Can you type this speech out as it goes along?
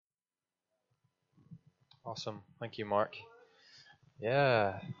Awesome. Thank you, Mark.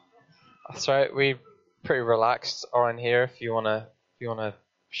 Yeah. That's right. We pretty relaxed around here. If you wanna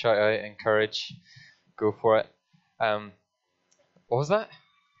shout out, encourage, go for it. Um, what was that?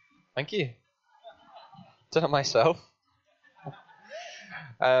 Thank you. Did it myself.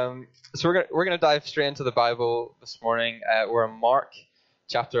 So we're gonna dive straight into the Bible this morning. We're in Mark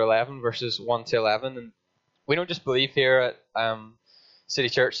chapter 11, verses 1 to 11, and we don't just believe here at City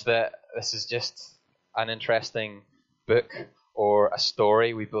Church that this is just an interesting book or a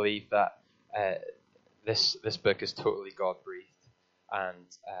story. We believe that uh, this book is totally God breathed, and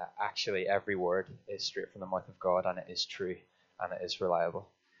actually every word is straight from the mouth of God, and it is true, and it is reliable.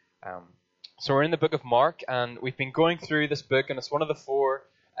 Um, so we're in the book of Mark, and we've been going through this book, and it's one of the four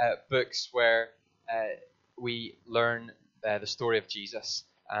books where we learn the story of Jesus.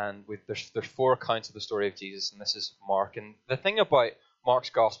 And there's four accounts of the story of Jesus, and this is Mark. And the thing about Mark's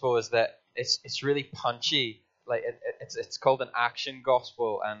gospel is that it's really punchy. Like it's called an action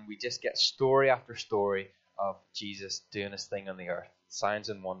gospel, and we just get story after story of Jesus doing his thing on the earth, signs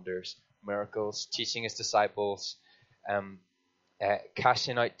and wonders, miracles, teaching his disciples,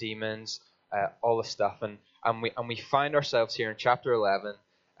 casting out demons, all this stuff. And we find ourselves here in chapter 11.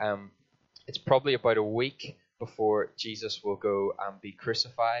 It's probably about a week before Jesus will go and be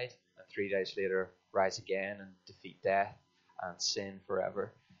crucified, and 3 days later rise again and defeat death and sin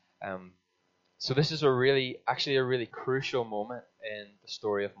forever. So this is actually a really crucial moment in the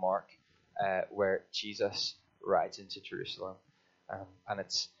story of Mark, where Jesus rides into Jerusalem, and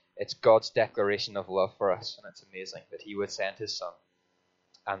it's God's declaration of love for us, and it's amazing that He would send His Son,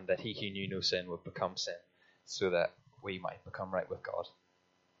 and that He who knew no sin would become sin, so that we might become right with God.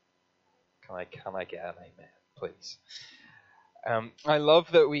 Can I get an amen, please? I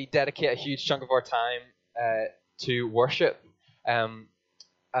love that we dedicate a huge chunk of our time to worship. And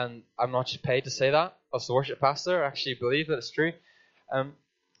I'm not just paid to say that as the worship pastor. I actually believe that it's true.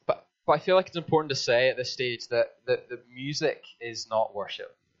 But I feel like it's important to say at this stage that the music is not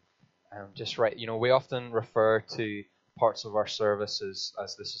worship. Just right, we often refer to parts of our services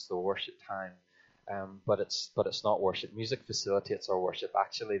as this is the worship time. But it's not worship. Music facilitates our worship.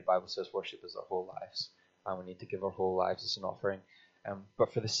 Actually, the Bible says worship is our whole lives, and we need to give our whole lives as an offering.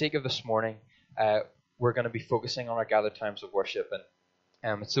 But for the sake of this morning, we're going to be focusing on our gathered times of worship,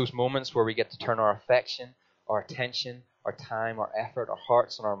 and it's those moments where we get to turn our affection, our attention, our time, our effort, our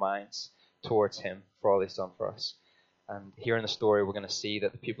hearts, and our minds towards Him for all He's done for us. And here in the story, we're going to see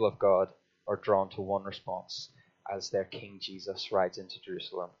that the people of God are drawn to one response as their King Jesus rides into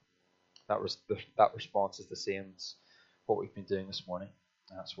Jerusalem. That response is the same as what we've been doing this morning,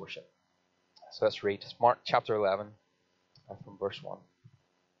 and that's worship. So let's read. It's Mark chapter 11 from verse 1. It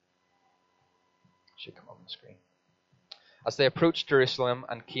should come up on the screen. As they approached Jerusalem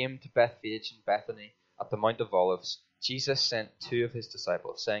and came to Bethphage and Bethany at the Mount of Olives, Jesus sent two of his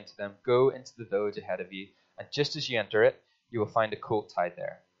disciples, saying to them, "Go into the village ahead of you, and just as you enter it, you will find a colt tied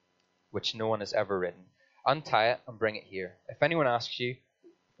there, which no one has ever ridden. Untie it and bring it here. If anyone asks you,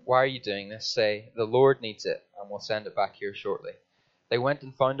 'Why are you doing this?' say, 'The Lord needs it, and we'll send it back here shortly.'" They went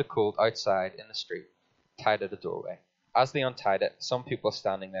and found a colt outside in the street, tied at a doorway. As they untied it, some people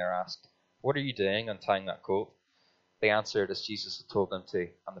standing there asked, "What are you doing untying that colt?" They answered as Jesus had told them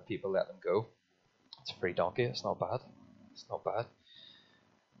to, and the people let them go. It's a free donkey. It's not bad. It's not bad.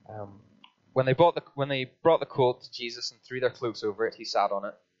 When they brought the colt to Jesus and threw their cloaks over it, he sat on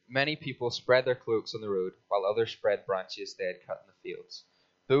it. Many people spread their cloaks on the road, while others spread branches they had cut in the fields.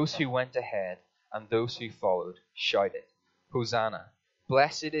 Those who went ahead and those who followed shouted, "Hosanna!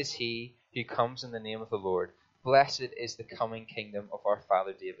 Blessed is he who comes in the name of the Lord. Blessed is the coming kingdom of our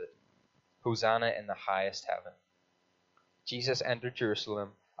father David. Hosanna in the highest heaven." Jesus entered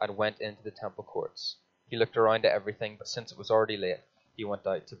Jerusalem and went into the temple courts. He looked around at everything, but since it was already late, he went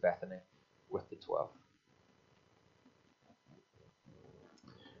out to Bethany with the 12.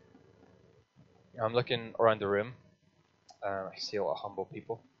 I'm looking around the room. I see a lot of humble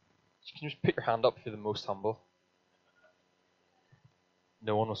people. Can you just put your hand up if you're the most humble?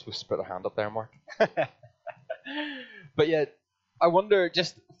 No one was supposed to put their hand up there, Mark. But yet, I wonder,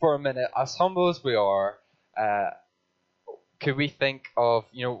 just for a minute, as humble as we are, could we think of,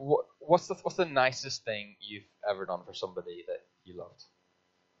 what's the nicest thing you've ever done for somebody that you loved?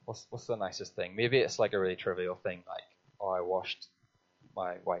 What's the nicest thing? Maybe it's like a really trivial thing, like, oh, I washed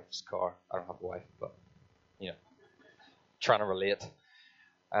my wife's car. I don't have a wife, but trying to relate.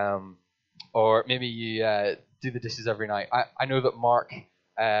 Or maybe you do the dishes every night. I know that Mark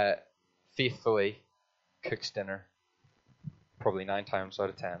faithfully cooks dinner probably 9 times out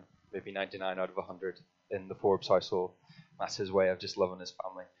of 10, maybe 99 out of 100 in the Forbes household. That's his way of just loving his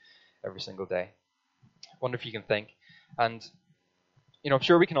family every single day. Wonder if you can think. And, I'm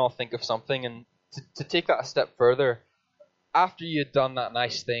sure we can all think of something. And to take that a step further, after you had done that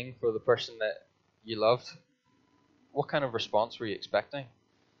nice thing for the person that you loved, what kind of response were you expecting?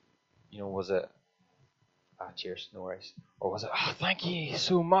 Was it, cheers, no worries? Or was it, thank you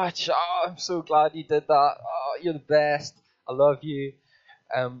so much. I'm so glad you did that. You're the best. I love you.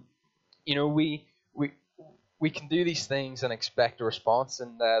 We can do these things and expect a response.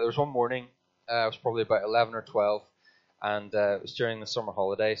 And there was one morning, I was probably about 11 or 12, and it was during the summer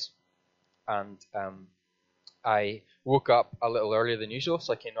holidays. And I woke up a little earlier than usual,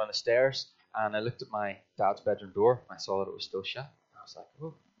 so I came down the stairs, and I looked at my dad's bedroom door. I saw that it was still shut. I was like,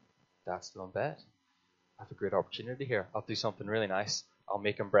 oh, Dad's still in bed. I have a great opportunity here. I'll do something really nice. I'll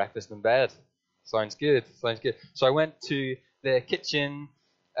make him breakfast in bed. Sounds good. So I went to the kitchen.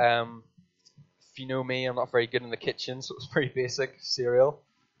 If you know me, I'm not very good in the kitchen, so it was pretty basic. Cereal,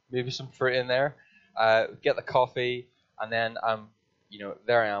 maybe some fruit in there. Get the coffee, and then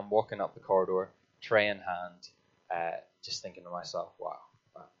there I am walking up the corridor, tray in hand, just thinking to myself, wow,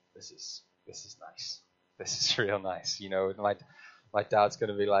 this is nice. This is real nice. My dad's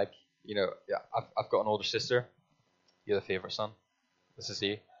going to be like, yeah, I've got an older sister. You're the favorite son. This is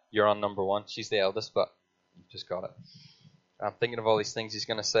you. You're on number one. She's the eldest, but you've just got it. I'm thinking of all these things he's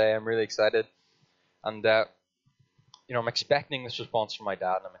going to say. I'm really excited. And, I'm expecting this response from my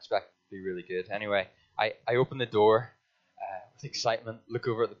dad, and I'm expecting it to be really good. Anyway, I open the door with excitement, look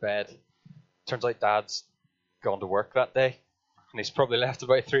over at the bed. Turns out Dad's gone to work that day, and he's probably left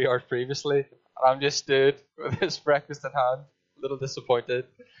about 3 hours previously. And I'm just stood with his breakfast in hand, a little disappointed.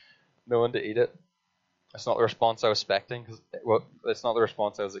 No one to eat it. It's not the response I was expecting. It's not the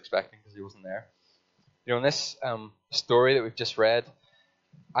response I was expecting because he wasn't there. In this story that we've just read,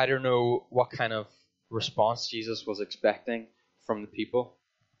 I don't know what kind of response Jesus was expecting from the people.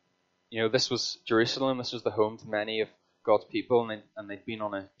 This was Jerusalem. This was the home to many of God's people, and they'd been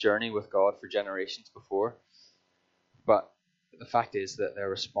on a journey with God for generations before. But the fact is that their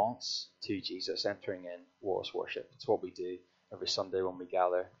response to Jesus entering in was worship. It's what we do every Sunday when we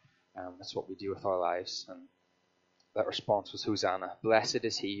gather. It's what we do with our lives. And that response was Hosanna. Blessed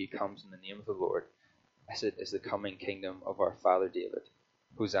is he who comes in the name of the Lord. Blessed is the coming kingdom of our father David.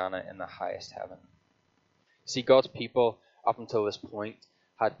 Hosanna in the highest heaven. See, God's people up until this point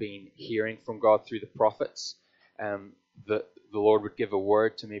had been hearing from God through the prophets. The Lord would give a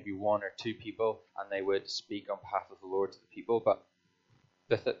word to maybe 1 or 2 people, and they would speak on behalf of the Lord to the people. But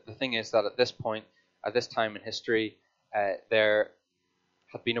the thing is that at this point, at this time in history, there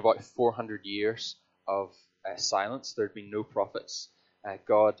had been about 400 years of silence. There had been no prophets.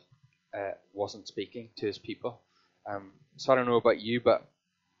 God wasn't speaking to his people. So I don't know about you, but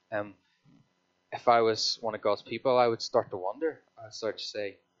if I was one of God's people, I would start to wonder. I would start to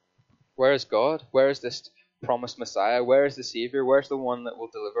say, where is God? Where is this promised Messiah? Where is the Savior? Where's the one that will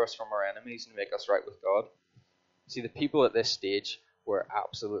deliver us from our enemies and make us right with God? See, the people at this stage were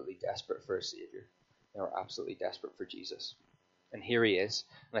absolutely desperate for a Savior. They were absolutely desperate for Jesus. And here he is.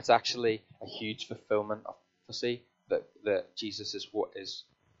 And it's actually a huge fulfillment of prophecy that Jesus is what is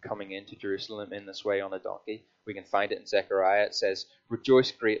coming into Jerusalem in this way on a donkey. We can find it in Zechariah. It says,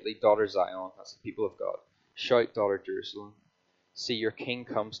 "Rejoice greatly, daughter Zion." That's the people of God. "Shout, daughter Jerusalem. See, your king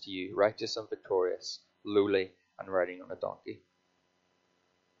comes to you, righteous and victorious, lowly and riding on a donkey."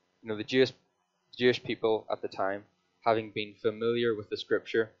 The Jewish people at the time, having been familiar with the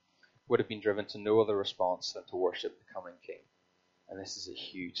scripture, would have been driven to no other response than to worship the coming king. And this is a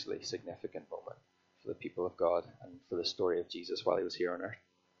hugely significant moment for the people of God and for the story of Jesus while he was here on earth.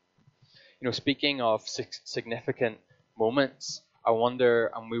 Speaking of significant moments, I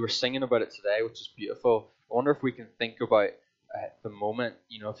wonder, and we were singing about it today, which is beautiful, I wonder if we can think about the moment,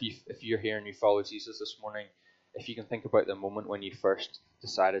 if you're here and you follow Jesus this morning, if you can think about the moment when you first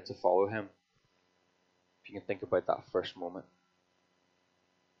decided to follow him. If you can think about that first moment.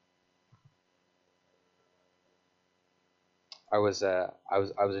 I was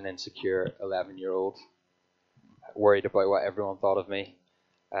an insecure 11-year-old, worried about what everyone thought of me,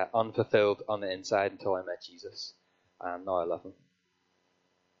 unfulfilled on the inside until I met Jesus, and now I love him.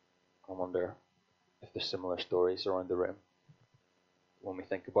 I wonder if there's similar stories around the room when we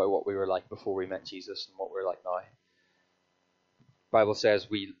think about what we were like before we met Jesus and what we're like now. The Bible says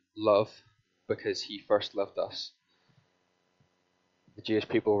we love because he first loved us. The Jewish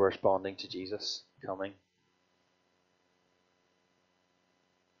people were responding to Jesus coming.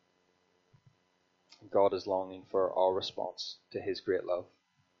 God is longing for our response to his great love,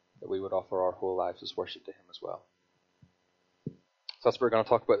 that we would offer our whole lives as worship to him as well. So that's what we're going to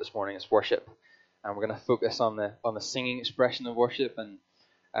talk about this morning, is worship. And we're going to focus on the singing expression of worship. And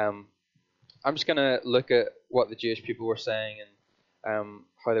I'm just going to look at what the Jewish people were saying and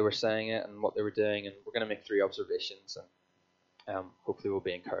how they were saying it and what they were doing, and we're going to make 3 observations, and hopefully we'll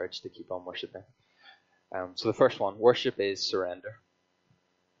be encouraged to keep on worshipping. So the first one, worship is surrender.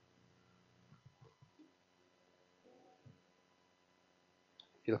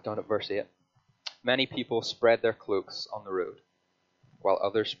 If you look down at verse 8, many people spread their cloaks on the road, while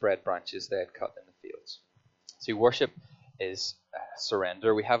others spread branches they had cut in the fields. See, worship is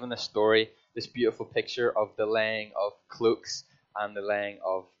surrender. We have in this story this beautiful picture of the laying of cloaks and the laying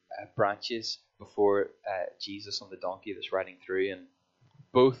of branches before Jesus on the donkey that's riding through. And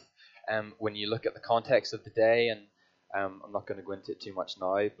both, when you look at the context of the day, and I'm not going to go into it too much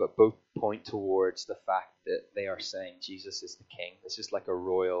now, but both point towards the fact that they are saying Jesus is the king. This is like a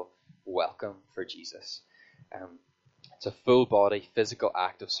royal welcome for Jesus. It's a full body, physical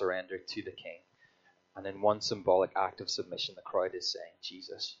act of surrender to the king. And in one symbolic act of submission, the crowd is saying,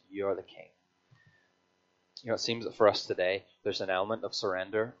 Jesus, you are the king. You know, it seems that for us today, there's an element of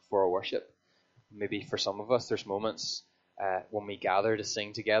surrender for our worship. Maybe for some of us, there's moments when we gather to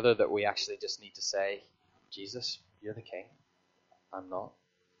sing together that we actually just need to say, Jesus, you're the king. I'm not.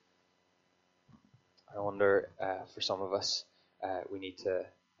 I wonder, for some of us, we need to,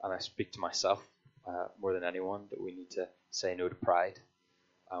 and I speak to myself more than anyone, that we need to say no to pride.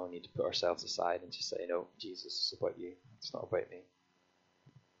 We need to put ourselves aside and just say, no, Jesus, it's about you. It's not about me.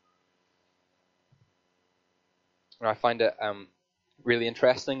 And I find it really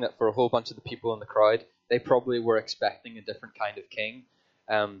interesting that for a whole bunch of the people in the crowd, they probably were expecting a different kind of king.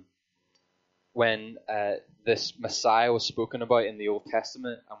 When this Messiah was spoken about in the Old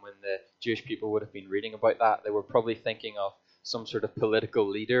Testament, and when the Jewish people would have been reading about that, they were probably thinking of some sort of political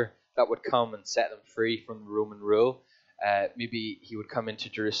leader that would come and set them free from Roman rule. Maybe he would come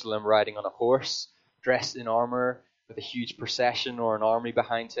into Jerusalem riding on a horse, dressed in armor, with a huge procession or an army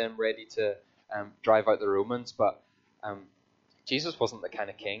behind him, ready to drive out the Romans. But Jesus wasn't the kind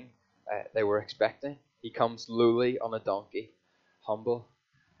of king they were expecting. He comes lowly on a donkey, humble.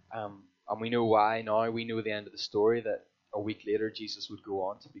 And we know why now. We know the end of the story, that a week later Jesus would go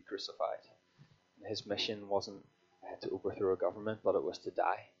on to be crucified. His mission wasn't to overthrow a government, but it was to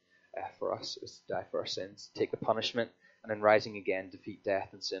die for us. It was to die for our sins, take the punishment, and in rising again, defeat death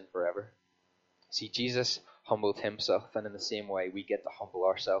and sin forever. See, Jesus humbled himself, and in the same way, we get to humble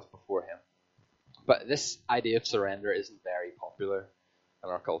ourselves before him. But this idea of surrender isn't very popular in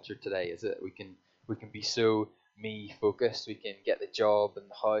our culture today, is it? We can be so me focused. We can get the job and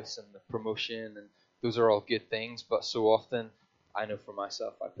the house and the promotion, and those are all good things. But so often, I know for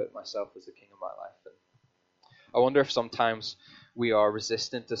myself, I put myself as the king of my life. And I wonder if sometimes we are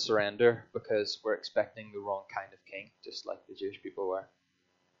resistant to surrender because we're expecting the wrong kind of king, just like the Jewish people were.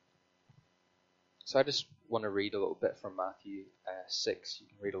 So I just want to read a little bit from Matthew 6. You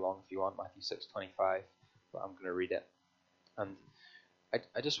can read along if you want, Matthew 6:25, but I'm going to read it. And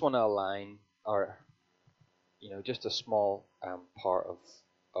I just want to align our, just a small part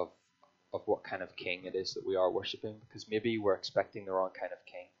of what kind of king it is that we are worshipping, because maybe we're expecting the wrong kind of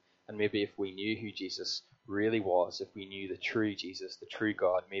king. And maybe if we knew who Jesus really was, if we knew the true Jesus, the true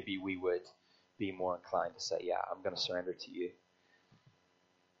God, maybe we would be more inclined to say, yeah, I'm going to surrender to you.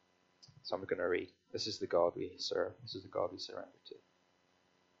 So I'm going to read. This is the God we serve. This is the God we surrender to.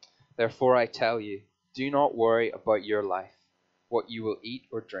 Therefore I tell you, do not worry about your life, what you will eat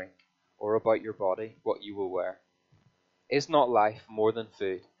or drink, or about your body, what you will wear. Is not life more than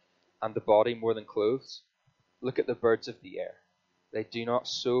food, and the body more than clothes? Look at the birds of the air. They do not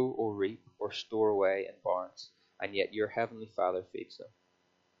sow or reap or store away in barns, and yet your heavenly Father feeds them.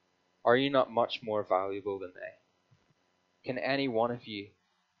 Are you not much more valuable than they? Can any one of you,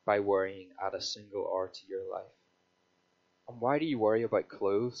 by worrying, add a single hour to your life? And why do you worry about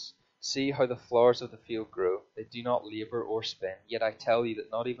clothes? See how the flowers of the field grow. They do not labor or spin. Yet I tell you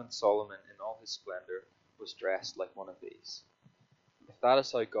that not even Solomon in all his splendor was dressed like one of these. If that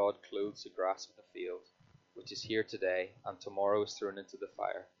is how God clothes the grass of the field, which is here today and tomorrow is thrown into the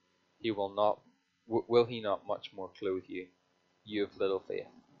fire, will he not much more clothe you, you of little faith?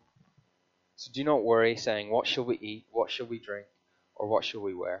 So do not worry, saying, what shall we eat, what shall we drink, or what shall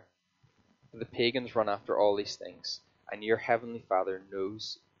we wear? For the pagans run after all these things, and your heavenly Father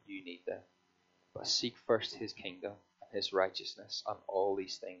knows you need them. But seek first his kingdom and his righteousness, and all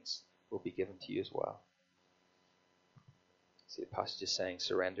these things will be given to you as well. See, the passage is saying,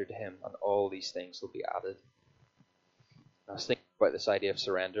 surrender to him, and all these things will be added. I was thinking about this idea of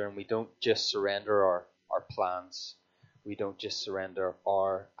surrender, and we don't just surrender our plans. We don't just surrender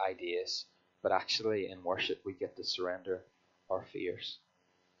our ideas, but actually in worship we get to surrender our fears,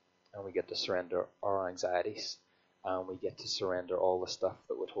 and we get to surrender our anxieties. and we get to surrender all the stuff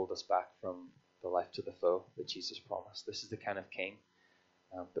that would hold us back from the life to the full that Jesus promised. This is the kind of King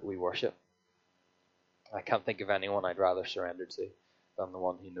that we worship. I can't think of anyone I'd rather surrender to than the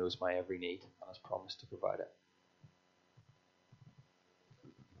one who knows my every need and has promised to provide it.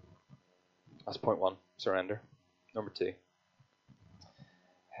 That's point one, surrender. Number two,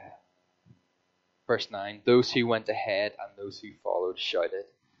 verse 9, those who went ahead and those who followed shouted.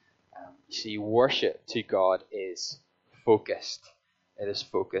 You see, worship to God is focused. It is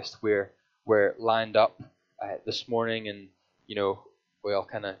focused. We're lined up this morning, and we all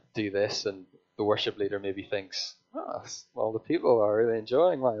kind of do this, and the worship leader maybe thinks, well, the people are really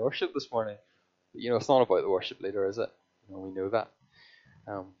enjoying my worship this morning. But, it's not about the worship leader, is it? We know that.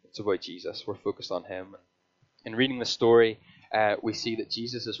 It's about Jesus. We're focused on him. And in reading the story, we see that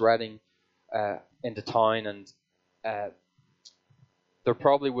Jesus is riding into town, and there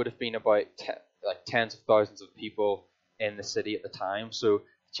probably would have been about tens of thousands of people in the city at the time. So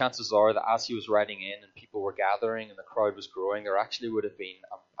chances are that as he was riding in and people were gathering and the crowd was growing, there actually would have been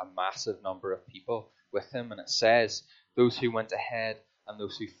a massive number of people with him. And it says, those who went ahead and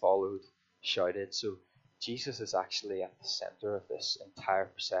those who followed shouted. So Jesus is actually at the center of this entire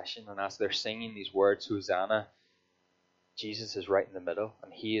procession. And as they're singing these words, Hosanna, Jesus is right in the middle,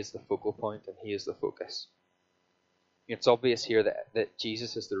 and he is the focal point, and he is the focus. It's obvious here that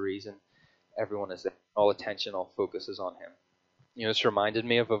Jesus is the reason everyone is there. All attention, all focus is on him. This reminded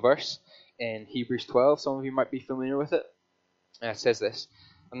me of a verse in Hebrews 12. Some of you might be familiar with it. It says this,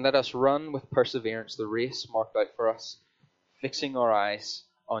 and let us run with perseverance the race marked out for us, fixing our eyes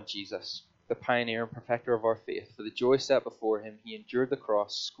on Jesus, the pioneer and perfecter of our faith. For the joy set before him, he endured the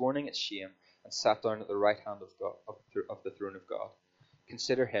cross, scorning its shame, and sat down at the right hand of God, of the throne of God.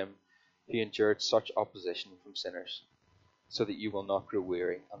 Consider him who endured such opposition from sinners, so that you will not grow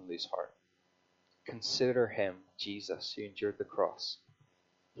weary and lose heart. Consider him, Jesus, who endured the cross.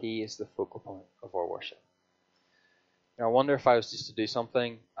 He is the focal point of our worship. Now, I wonder if I was just to do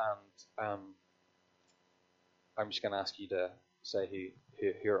something, and I'm just going to ask you to say who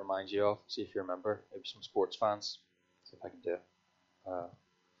it reminds you of. See if you remember. Maybe some sports fans. See if I can do it.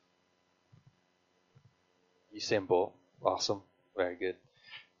 Usain Bolt. Awesome. Very good.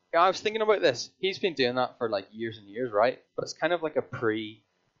 Yeah, I was thinking about this. He's been doing that for years and years, right? But it's kind of like a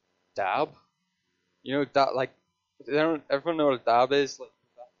pre-dab. Everyone know what a dab is? That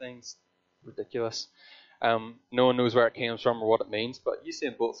thing's ridiculous. No one knows where it came from or what it means, but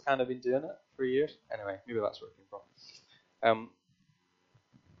Usain Bolt's kind of been doing it for years. Anyway, maybe that's where it came from.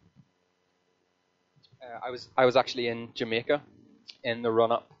 I was actually in Jamaica in the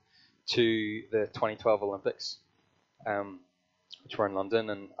run-up to the 2012 Olympics, which were in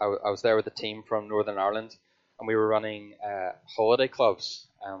London, and I was there with a team from Northern Ireland, and we were running holiday clubs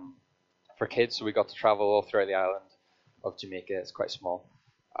for kids, so we got to travel all throughout the island of Jamaica. It's quite small,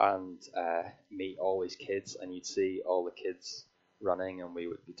 and meet all these kids, and you'd see all the kids running, and we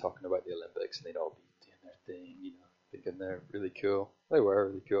would be talking about the Olympics, and they'd all be doing their thing, thinking they're really cool. They were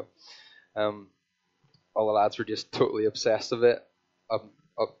really cool. All the lads were just totally obsessed with it,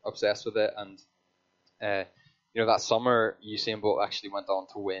 and that summer Usain Bolt actually went on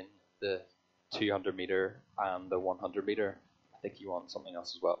to win the 200 meter and the 100 meter. I think he won something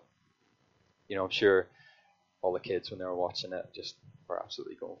else as well. I'm sure all the kids, when they were watching it, just were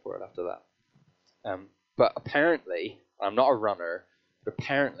absolutely going for it after that. But apparently, I'm not a runner, but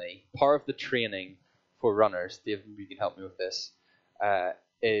apparently part of the training for runners, Dave, you can help me with this,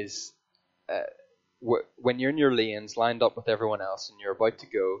 is when you're in your lanes lined up with everyone else and you're about to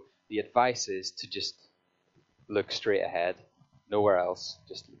go, the advice is to just look straight ahead, nowhere else.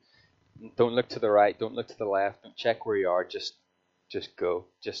 Just don't look to the right, don't look to the left, don't check where you are, just go.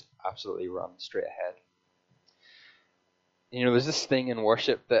 Just absolutely run straight ahead. There's this thing in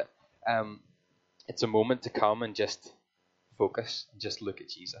worship that it's a moment to come and just focus, and just look at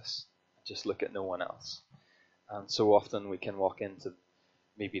Jesus, just look at no one else. And so often we can walk into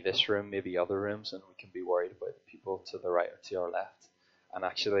maybe this room, maybe other rooms, and we can be worried about the people to the right or to our left. And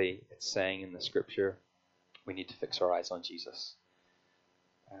actually, it's saying in the scripture, we need to fix our eyes on Jesus.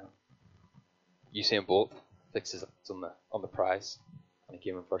 Usain Bolt fixes eyes on the prize, and he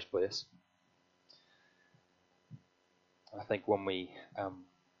came in first place. And I think when we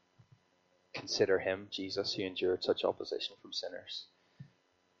consider him, Jesus, who endured such opposition from sinners,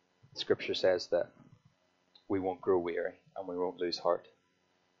 scripture says that we won't grow weary and we won't lose heart.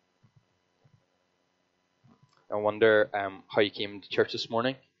 I wonder how you came to church this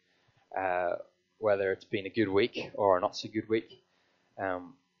morning, whether it's been a good week or not so good week.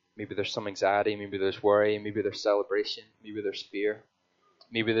 Maybe there's some anxiety, maybe there's worry, maybe there's celebration, maybe there's fear.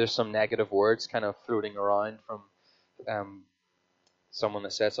 Maybe there's some negative words kind of floating around from someone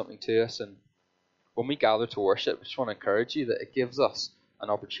that said something to us, and when we gather to worship, I just want to encourage you that it gives us an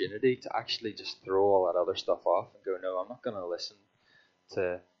opportunity to actually just throw all that other stuff off and go, no, I'm not going to listen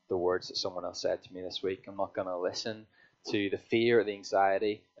to the words that someone else said to me this week. I'm not going to listen to the fear or the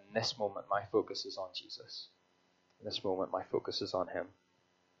anxiety. In this moment, my focus is on Jesus. In this moment, my focus is on him.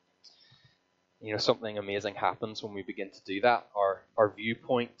 You know, something amazing happens when we begin to do that. Our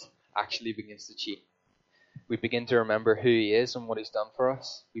viewpoint actually begins to change. We begin to remember who he is and what he's done for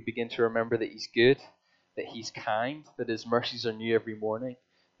us. We begin to remember that he's good, that he's kind, that his mercies are new every morning,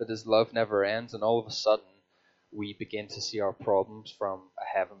 that his love never ends, and all of a sudden we begin to see our problems from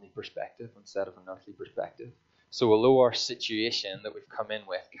a heavenly perspective instead of an earthly perspective. So although our situation that we've come in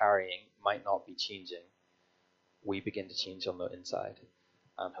with carrying might not be changing, we begin to change on the inside,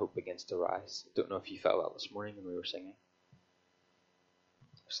 and hope begins to rise. I don't know if you felt that this morning when we were singing.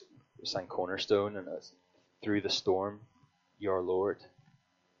 We sang Cornerstone, and it's through the storm, your Lord.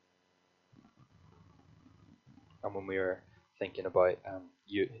 And when we were thinking about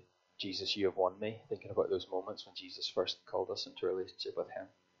you, Jesus, you have won me, thinking about those moments when Jesus first called us into a relationship with him,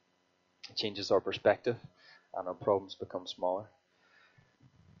 it changes our perspective, and our problems become smaller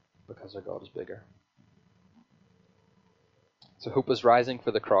because our God is bigger. So hope was rising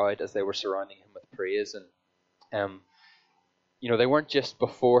for the crowd as they were surrounding him with praise. And they weren't just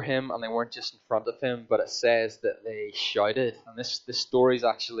before him and they weren't just in front of him, but it says that they shouted. And this story is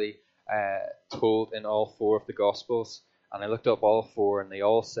actually told in all four of the Gospels. And I looked up all four, and they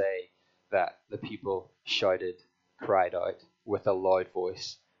all say that the people shouted, cried out with a loud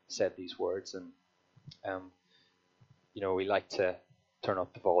voice, said these words. And we like to turn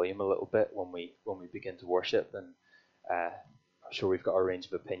up the volume a little bit when we begin to worship, and I'm sure we've got a range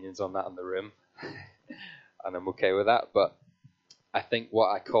of opinions on that in the room, and I'm okay with that. But I think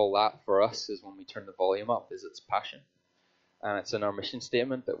what I call that for us is when we turn the volume up, is it's passion, and it's in our mission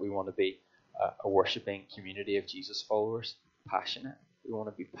statement that we want to be a worshipping community of Jesus followers, passionate. We want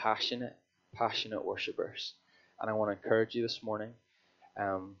to be passionate worshippers, and I want to encourage you this morning.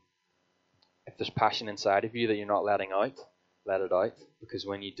 If there's passion inside of you that you're not letting out, let it out, because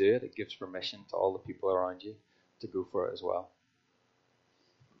when you do it, it gives permission to all the people around you to go for it as well.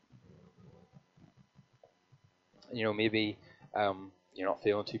 Maybe you're not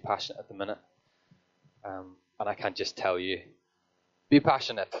feeling too passionate at the minute, and I can't just tell you, be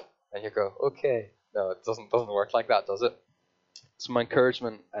passionate, and you go, okay. No, it doesn't work like that, does it? So my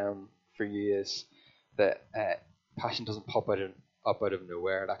encouragement for you is that passion doesn't pop up out of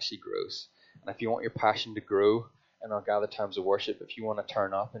nowhere. It actually grows. And if you want your passion to grow in our gathered times of worship, if you want to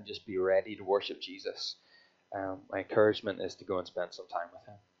turn up and just be ready to worship Jesus, my encouragement is to go and spend some time with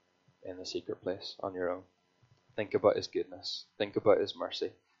him in the secret place on your own. Think about his goodness. Think about his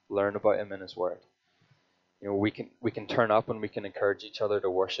mercy. Learn about him in his word. We can turn up and we can encourage each other to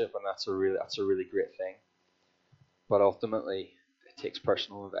worship, and that's a really great thing. But ultimately, it takes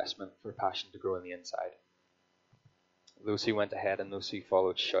personal investment for passion to grow on the inside. Those who went ahead and those who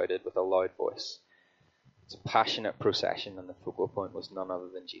followed shouted with a loud voice. It's a passionate procession, and the focal point was none other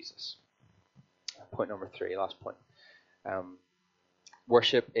than Jesus. Point number 3, last point.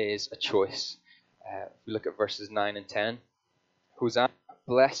 Worship is a choice. If we look at verses 9 and 10, Hosanna,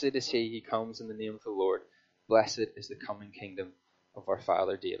 blessed is he who comes in the name of the Lord. Blessed is the coming kingdom of our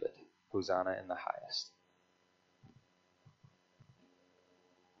father David. Hosanna in the highest.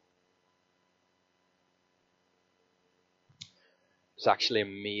 There's actually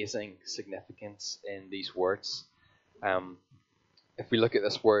amazing significance in these words. If we look at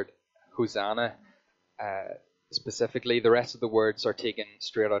this word, Hosanna, specifically, the rest of the words are taken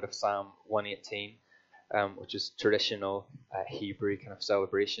straight out of Psalm 118, which is traditional Hebrew kind of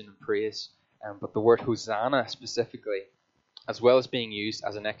celebration and praise. But the word Hosanna specifically, as well as being used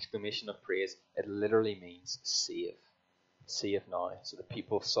as an exclamation of praise, it literally means save. Save now. So the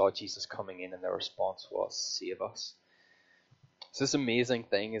people saw Jesus coming in, and their response was, save us. So this amazing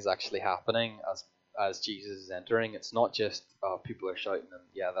thing is actually happening as Jesus is entering. It's not just people are shouting and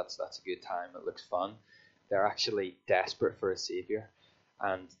yeah, that's a good time, it looks fun. They're actually desperate for a savior,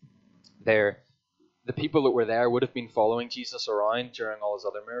 and the people that were there would have been following Jesus around during all his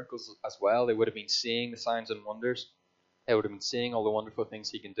other miracles as well. They would have been seeing the signs and wonders. They would have been seeing all the wonderful things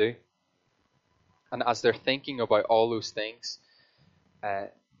he can do. And as they're thinking about all those things,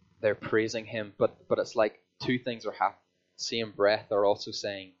 they're praising him. But it's like two things are happening. Same breath, they're also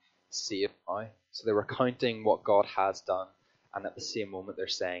saying, save now. So they're recounting what God has done, and at the same moment they're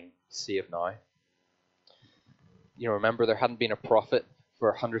saying, save now. Remember, there hadn't been a prophet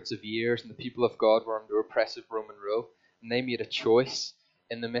for hundreds of years, and the people of God were under oppressive Roman rule, and they made a choice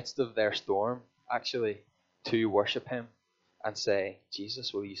in the midst of their storm, actually, to worship him and say,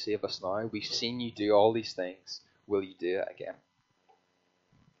 Jesus, will you save us now? We've seen you do all these things. Will you do it again?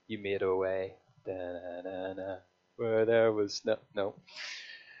 You made a way where there was no.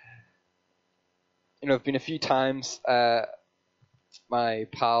 You know, I've been a few times. My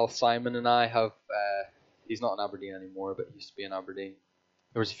pal Simon and I have. He's not in Aberdeen anymore, but he used to be in Aberdeen.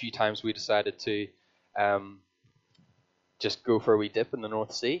 There was a few times we decided to just go for a wee dip in the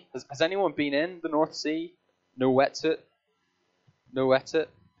North Sea. Has anyone been in the North Sea? No wetsuit? No wetsuit?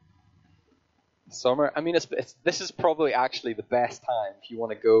 Summer? I mean, this is probably actually the best time. If you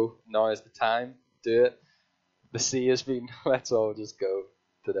want to go, now is the time. Do it. The sea has been... Let's all just go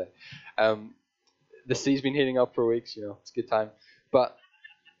today. The sea's been heating up for weeks, you know. It's a good time. But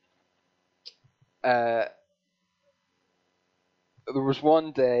there was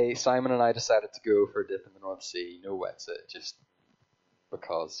one day Simon and I decided to go for a dip in the North Sea. No wetsuit, just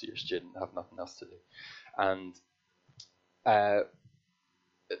because you're a student, have nothing else to do. And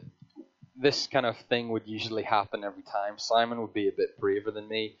this kind of thing would usually happen every time. Simon would be a bit braver than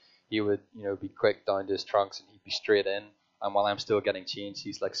me. He would, you know, be quick down to his trunks and he'd be straight in. And while I'm still getting changed,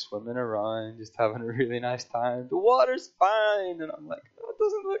 he's like swimming around, just having a really nice time. The water's fine, and I'm like, oh, it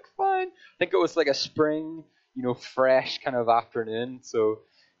doesn't look fine. I think it was like a spring, you know, fresh kind of afternoon. So,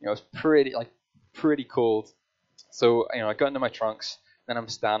 you know, it's pretty cold. So, you know, I got into my trunks, then I'm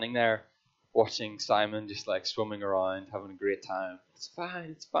standing there watching Simon just like swimming around, having a great time. It's fine,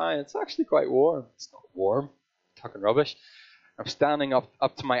 it's fine. It's actually quite warm. It's not warm. I'm talking rubbish. I'm standing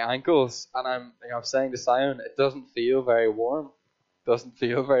up to my ankles, and I'm saying to Simon, it doesn't feel very warm. It doesn't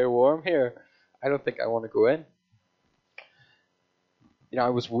feel very warm here. I don't think I want to go in. You know, I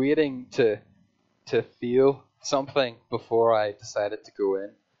was waiting to feel something before I decided to go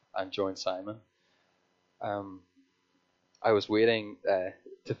in and join Simon. I was waiting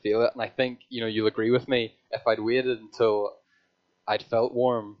to feel it, and I think, you know, you'll agree with me. If I'd waited until I'd felt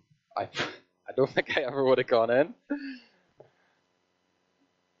warm, I don't think I ever would have gone in.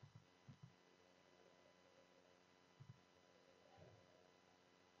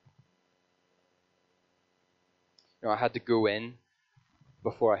 You know, I had to go in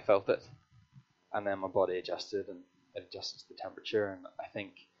before I felt it, and then my body adjusted, and it adjusts the temperature. And I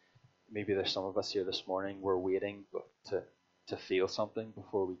think maybe there's some of us here this morning, we're waiting to feel something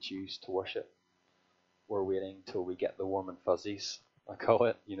before we choose to worship. We're waiting till we get the warm and fuzzies, I call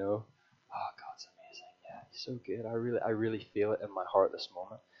it, you know. Oh, God's amazing. Yeah, he's so good. I really feel it in my heart this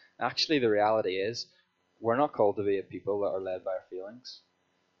moment. Actually, the reality is, we're not called to be a people that are led by our feelings.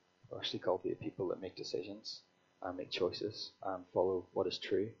 We're actually called to be a people that make decisions and make choices and follow what is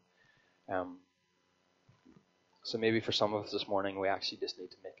true. So maybe for some of us this morning, we actually just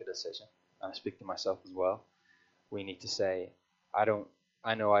need to make a decision. And I speak to myself as well. We need to say, I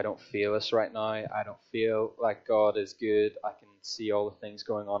know I don't feel this right now. I don't feel like God is good. I can see all the things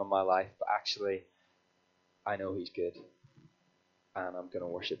going on in my life, but actually, I know He's good. And I'm going to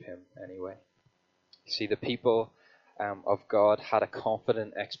worship Him anyway. See, the people of God had a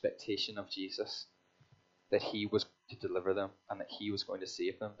confident expectation of Jesus, that He was to deliver them and that He was going to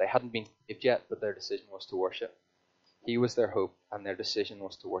save them. They hadn't been saved yet, but their decision was to worship. He was their hope, and their decision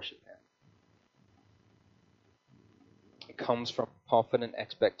was to worship Him. It comes from confident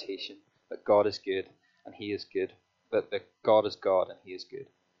expectation that God is good and He is good, that God is God and He is good.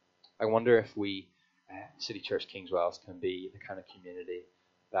 I wonder if we, City Church Kingswells, can be the kind of community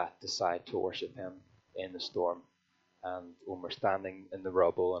that decide to worship Him in the storm, and when we're standing in the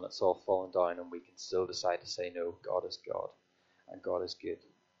rubble and it's all falling down, and we can still decide to say, no, God is God and God is good.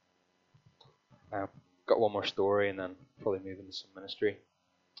 Got one more story and then probably move into some ministry.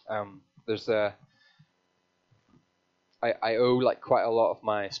 I owe like quite a lot of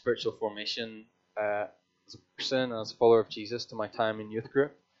my spiritual formation as a person and as a follower of Jesus to my time in youth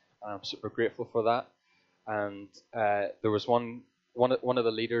group, and I'm super grateful for that. And there was one of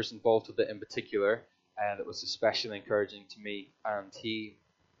the leaders involved with it in particular that was especially encouraging to me, and he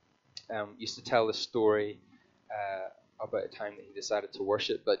used to tell this story about a time that he decided to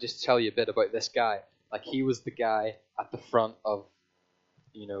worship. But just to tell you a bit about this guy, like, he was the guy at the front of,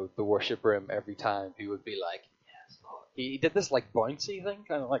 you know, the worship room every time who would be like, yes, Lord. He did this like bouncy thing,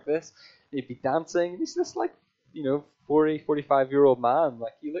 kind of like this. He'd be dancing. He's this like, you know, 45-year-old man.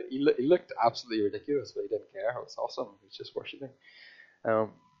 Like, he looked absolutely ridiculous, but he didn't care. It was awesome. He was just worshiping.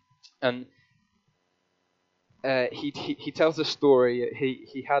 And he tells a story.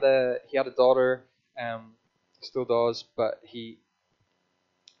 He had a daughter, still does, but he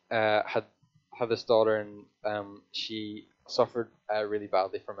had this daughter, and she suffered really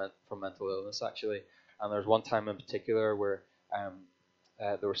badly from mental illness, actually. And there was one time in particular where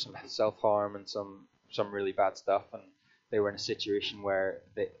there was some self-harm and some some really bad stuff, and they were in a situation where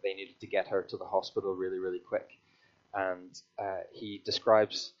they needed to get her to the hospital really, really quick. And he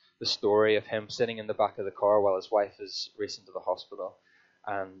describes the story of him sitting in the back of the car while his wife is racing to the hospital,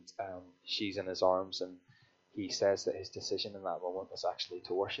 and she's in his arms, and he says that his decision in that moment was actually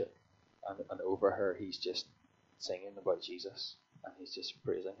to worship, and over her he's just singing about Jesus, and he's just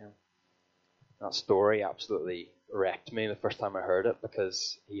praising him. That story absolutely wrecked me the first time I heard it,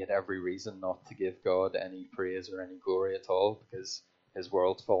 because he had every reason not to give God any praise or any glory at all, because his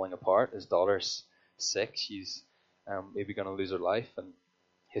world's falling apart. His daughter's sick. She's maybe going to lose her life, and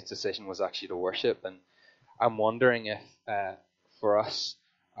his decision was actually to worship. And I'm wondering if for us,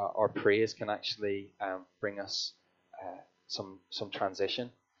 our praise can actually bring us some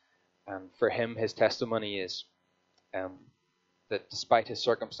transition. And for him, his testimony is that despite his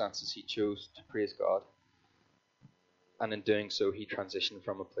circumstances, he chose to praise God. And in doing so, he transitioned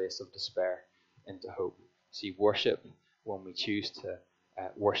from a place of despair into hope. See, worship, when we choose to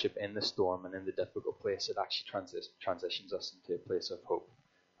worship in the storm and in the difficult place, it actually transitions us into a place of hope.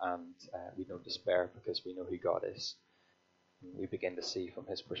 And we don't despair because we know who God is. We begin to see from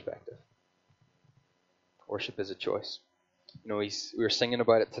his perspective. Worship is a choice. You know, we were singing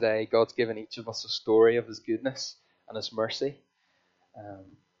about it today. God's given each of us a story of his goodness and his mercy.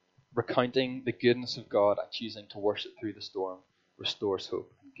 Recounting the goodness of God and choosing to worship through the storm restores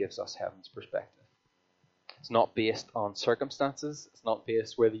hope and gives us heaven's perspective. It's not based on circumstances. It's not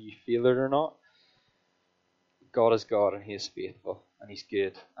based whether you feel it or not. God is God, and he is faithful, and he's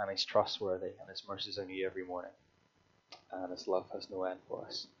good, and he's trustworthy, and his mercies are new every morning, and his love has no end for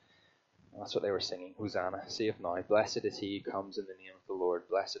us. And that's what they were singing. Hosanna, save now. Blessed is he who comes in the name of the Lord.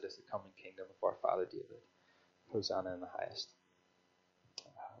 Blessed is the coming kingdom of our father David. Hosanna in the highest.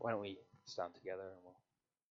 Why don't we stand together and we'll